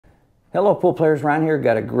Hello pool players, Ron here.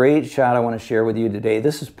 Got a great shot I want to share with you today.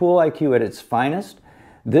 This is pool IQ at its finest.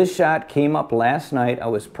 This shot came up last night. I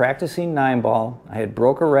was practicing 9-ball. I had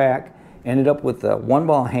broke a rack, ended up with the 1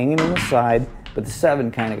 ball hanging in the side, but the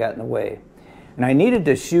 7 kind of got in the way. And I needed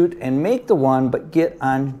to shoot and make the 1, but get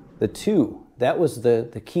on the 2. That was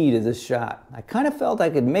the key to this shot. I kind of felt I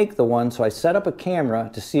could make the 1, so I set up a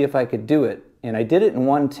camera to see if I could do it. And I did it in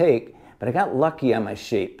 1 take, but I got lucky on my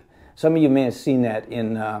shape. Some of you may have seen that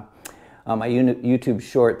in my YouTube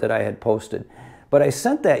short that I had posted. But I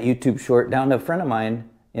sent that YouTube short down to a friend of mine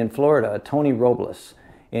in Florida, Tony Robles.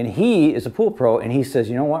 And he is a pool pro, and he says,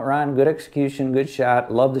 you know what, Ron, good execution, good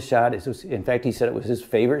shot, love the shot. In fact, he said it was his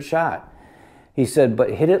favorite shot. He said,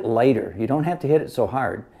 but hit it lighter. You don't have to hit it so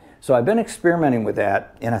hard. So I've been experimenting with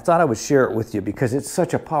that, and I thought I would share it with you because it's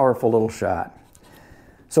such a powerful little shot.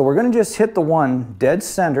 So we're going to just hit the 1 dead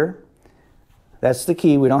center. That's the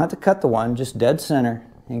key. We don't have to cut the 1, just dead center,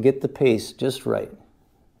 and get the pace just right.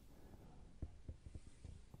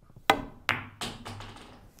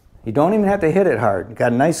 You don't even have to hit it hard.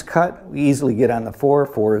 Got a nice cut. We easily get on the 4.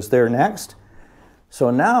 4 is there next.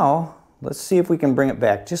 So now, let's see if we can bring it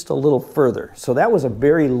back just a little further. So that was a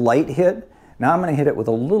very light hit. Now I'm going to hit it with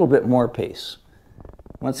a little bit more pace.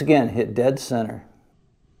 Once again, hit dead center.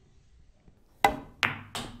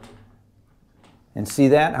 And see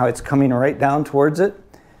that, how it's coming right down towards it?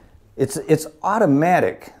 It's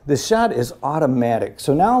automatic. The shot is automatic.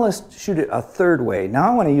 So now let's shoot it a third way.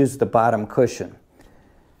 Now I want to use the bottom cushion.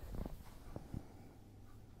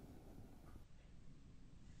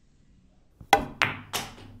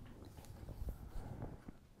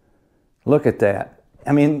 Look at that.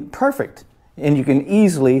 I mean, perfect. And you can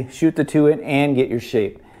easily shoot the 2 in and get your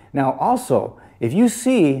shape. Now also, if you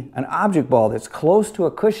see an object ball that's close to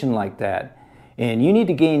a cushion like that, and you need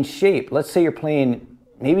to gain shape, let's say you're playing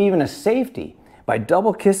maybe even a safety, by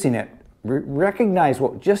double kissing it, recognize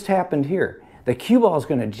what just happened here. The cue ball is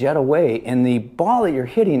going to jet away, and the ball that you're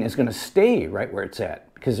hitting is going to stay right where it's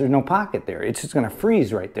at because there's no pocket there. It's just going to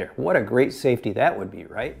freeze right there. What a great safety that would be,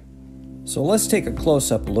 right? So let's take a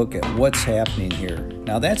close-up look at what's happening here.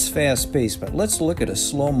 Now that's fast-paced, but let's look at a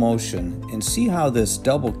slow motion and see how this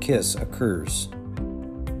double kiss occurs.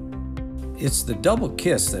 It's the double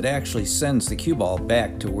kiss that actually sends the cue ball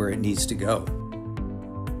back to where it needs to go.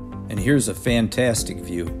 And here's a fantastic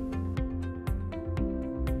view.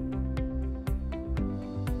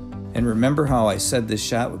 And remember how I said this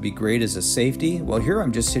shot would be great as a safety? Well, here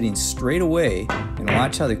I'm just hitting straight away, and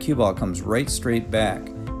watch how the cue ball comes right straight back.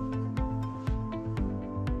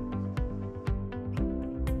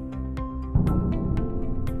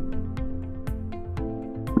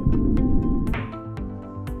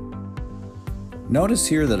 Notice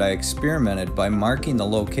here that I experimented by marking the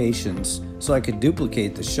locations so I could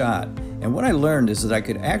duplicate the shot. And what I learned is that I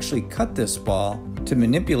could actually cut this ball to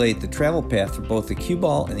manipulate the travel path for both the cue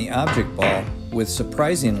ball and the object ball with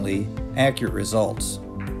surprisingly accurate results.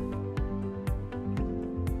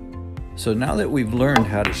 So now that we've learned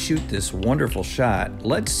how to shoot this wonderful shot,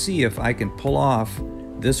 let's see if I can pull off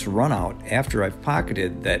this run out after I've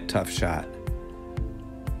pocketed that tough shot.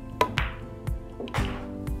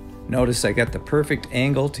 Notice I got the perfect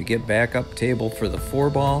angle to get back up table for the 4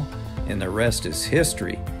 ball, and the rest is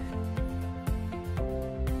history.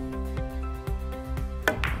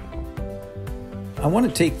 I want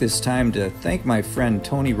to take this time to thank my friend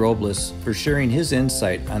Tony Robles for sharing his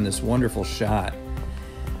insight on this wonderful shot.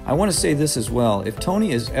 I want to say this as well, if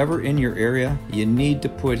Tony is ever in your area, you need to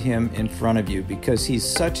put him in front of you because he's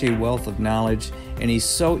such a wealth of knowledge and he's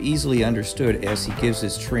so easily understood as he gives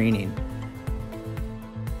his training.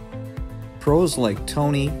 Pros like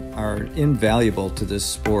Tony are invaluable to this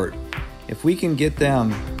sport. If we can get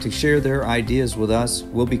them to share their ideas with us,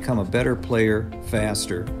 we'll become a better player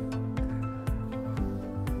faster.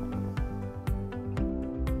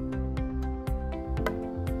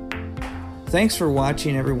 Thanks for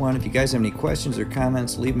watching, everyone. If you guys have any questions or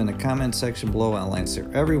comments, leave them in the comment section below. I'll answer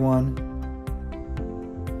everyone.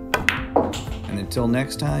 And until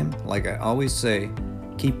next time, like I always say,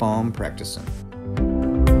 keep on practicing.